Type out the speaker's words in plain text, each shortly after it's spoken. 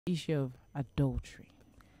issue of adultery.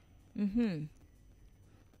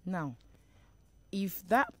 Now, if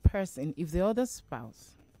that person, if the other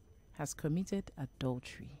spouse has committed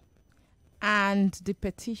adultery and the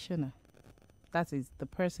petitioner, that is the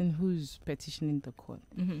person who's petitioning the court,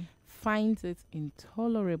 finds it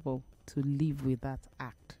intolerable to live with that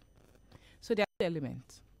act. So there are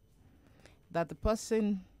elements that the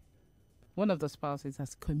person, one of the spouses,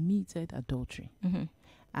 has committed adultery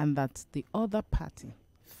and that the other party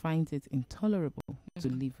finds it intolerable to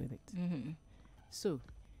live with it. So,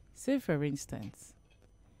 say for instance,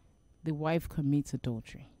 the wife commits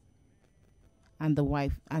adultery and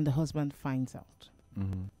the husband finds out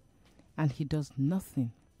and he does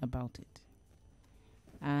nothing about it.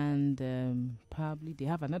 And probably they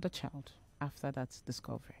have another child after that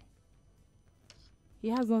discovery. He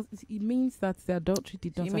has not. It means that the adultery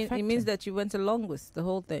did not affect him. It means that you went along with the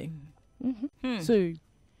whole thing. So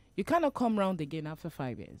you cannot come round again after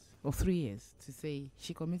 5 years or 3 years to say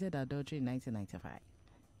she committed adultery in 1995.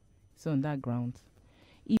 So on that ground,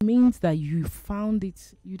 it means that you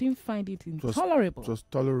didn't find it intolerable. It was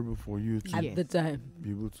tolerable for you to at the time be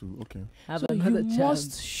able to, okay. So you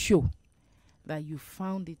must show that you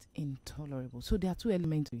found it intolerable. So there are two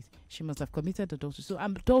elements to it. She must have committed adultery. So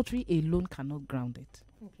adultery alone cannot ground it.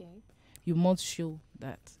 Okay. You must show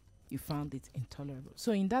that you found it intolerable.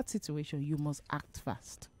 So in that situation, you must act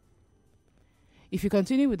fast. If you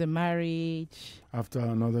continue with the marriage after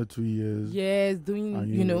another 2 years, yes,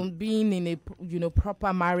 doing being in a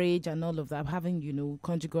proper marriage and all of that, having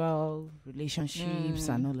conjugal relationships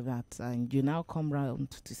and all of that, and you now come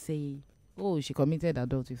round to say, oh, she committed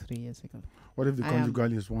adultery 3 years ago. What if the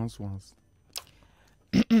conjugal is once?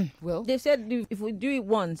 Well, they said if we do it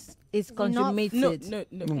once, it's consummated.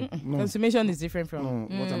 No. Consummation is different from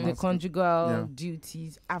the conjugal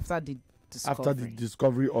duties after the discovery. After the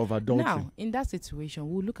discovery of adultery. Now, in that situation,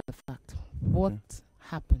 we'll look at the fact. What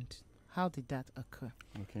happened? How did that occur?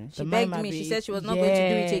 Okay. She begged me. She said she was not going to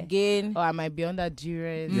do it again. Or I might be under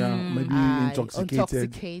duress. Yeah, maybe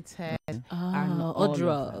intoxicated. Or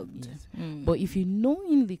drugged. Yes. But if you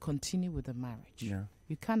knowingly continue with the marriage,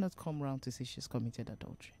 you cannot come around to say she's committed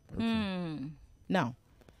adultery. Okay. Now,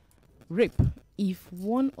 rape. If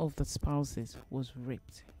one of the spouses was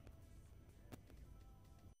raped,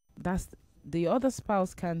 the other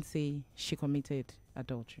spouse can't say she committed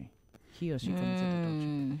adultery. He or she committed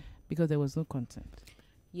adultery. Because there was no consent.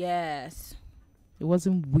 Yes. It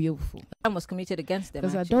wasn't willful. That was committed against them.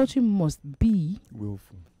 Because adultery must be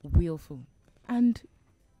willful. And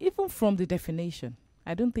even from the definition,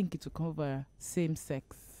 I don't think it will cover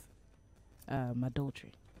same-sex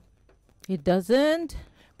adultery. It doesn't?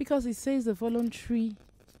 Because it says a voluntary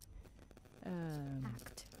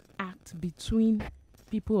act between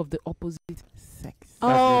people of the opposite sex.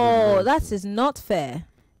 That is not fair.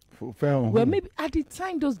 Well, maybe at the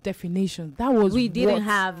time those definitions, that was we didn't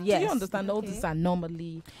have. Yes, do you understand all this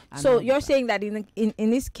anomaly? So you're saying that in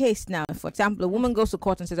this case now, for example, a woman goes to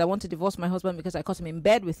court and says, "I want to divorce my husband because I caught him in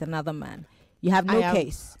bed with another man." You have no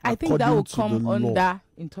case. I think that will come under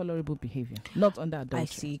intolerable behavior, not under adultery. I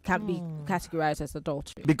see. Can't be categorized as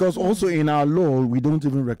adultery. Because also in our law, we don't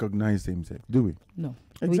even recognize same sex, do we? No,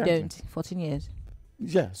 exactly. We don't. 14 years.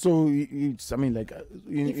 Yeah, so it's, I mean, like,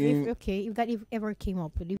 if that ever came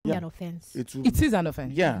up, would it be an offense? It is an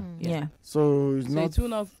offense. Yeah. Yeah. So it's not it will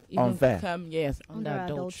not even unfair. Come, under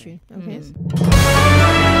adultery. Okay. Yes.